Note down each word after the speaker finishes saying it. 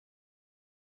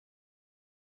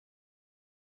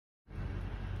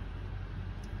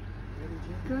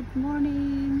Good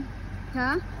morning.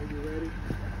 Huh? Are you ready?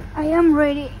 I am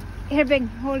ready. Here, Beng,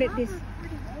 hold it this.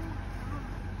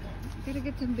 Gotta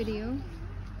get some video.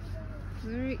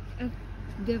 We're at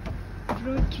the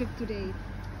road trip today.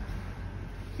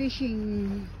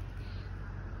 Fishing.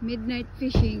 Midnight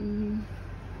fishing.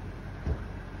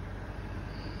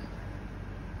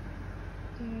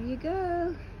 There you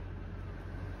go.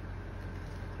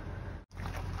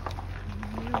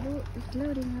 Your boat is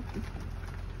loading up.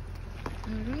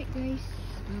 Alright guys,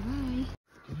 bye bye.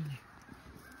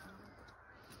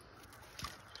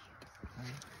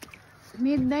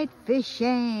 Midnight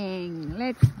fishing.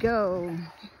 Let's go.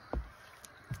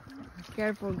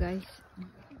 Careful guys.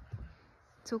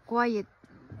 So quiet.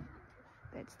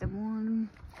 That's the moon.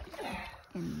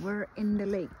 And we're in the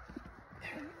lake.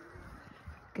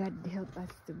 God help us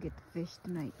to get fish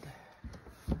tonight.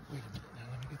 Wait a minute, now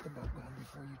let me get the boat going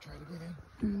before you try to get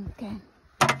in. Okay.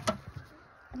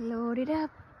 Load it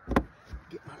up.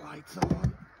 Get my lights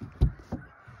on.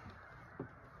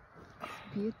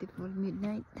 Beautiful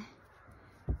midnight.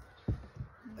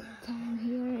 The time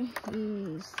here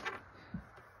is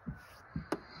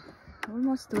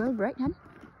almost 12, right, hon?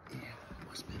 Yeah,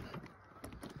 almost midnight.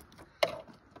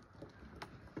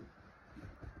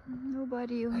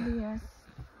 Nobody, only us.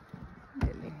 The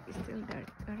lake is still dark.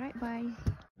 Alright, bye.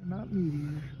 Not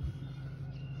meteor.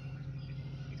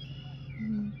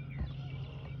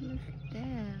 Look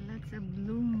there, lots of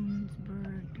blooms,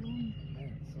 bird bloom. Man,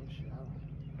 it's so shallow.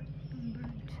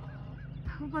 Bird.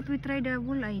 How about we try the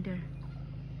wool either?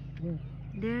 Where?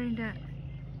 There in the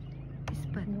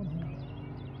spot.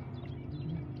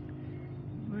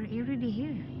 We're already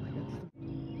here.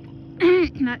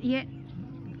 Not yet.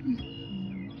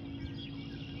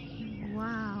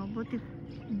 Wow,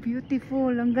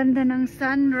 beautiful. Ang ganda ng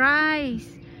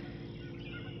sunrise.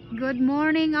 Good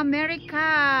morning, America.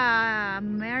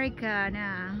 America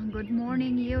na. Good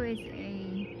morning,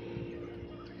 USA.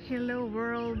 Hello,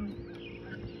 world.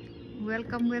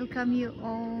 Welcome you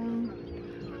all.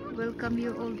 Welcome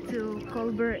you all to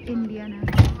Culver, Indiana.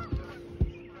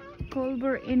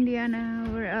 Culver,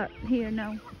 Indiana. We're out here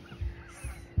now.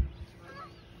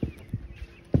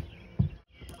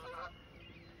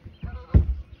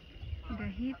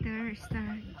 The heater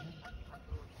starts.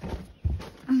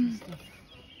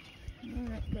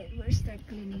 Alright, we'll start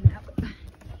cleaning up.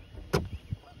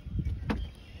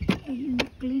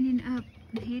 Cleaning up,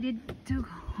 headed to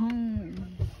home.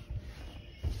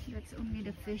 That's only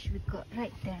the fish we caught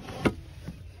right there.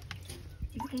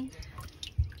 Okay.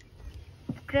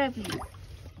 Crabby.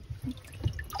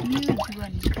 Huge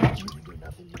one.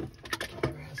 Crabby.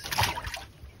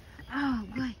 Oh,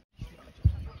 boy.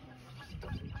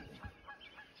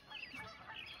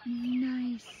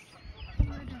 Nice.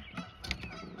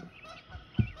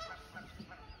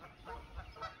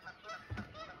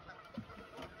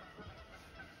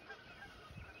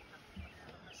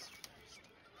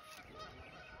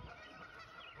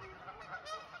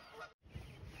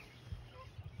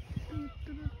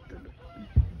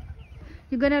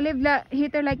 You're gonna leave the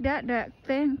heater like that? The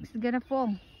thing's gonna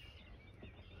fall.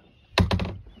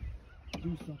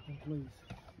 Do something, please.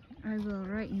 I will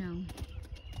right now.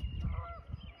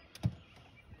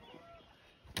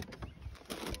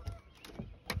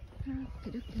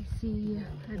 Okay, see ya.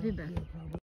 I'll be back.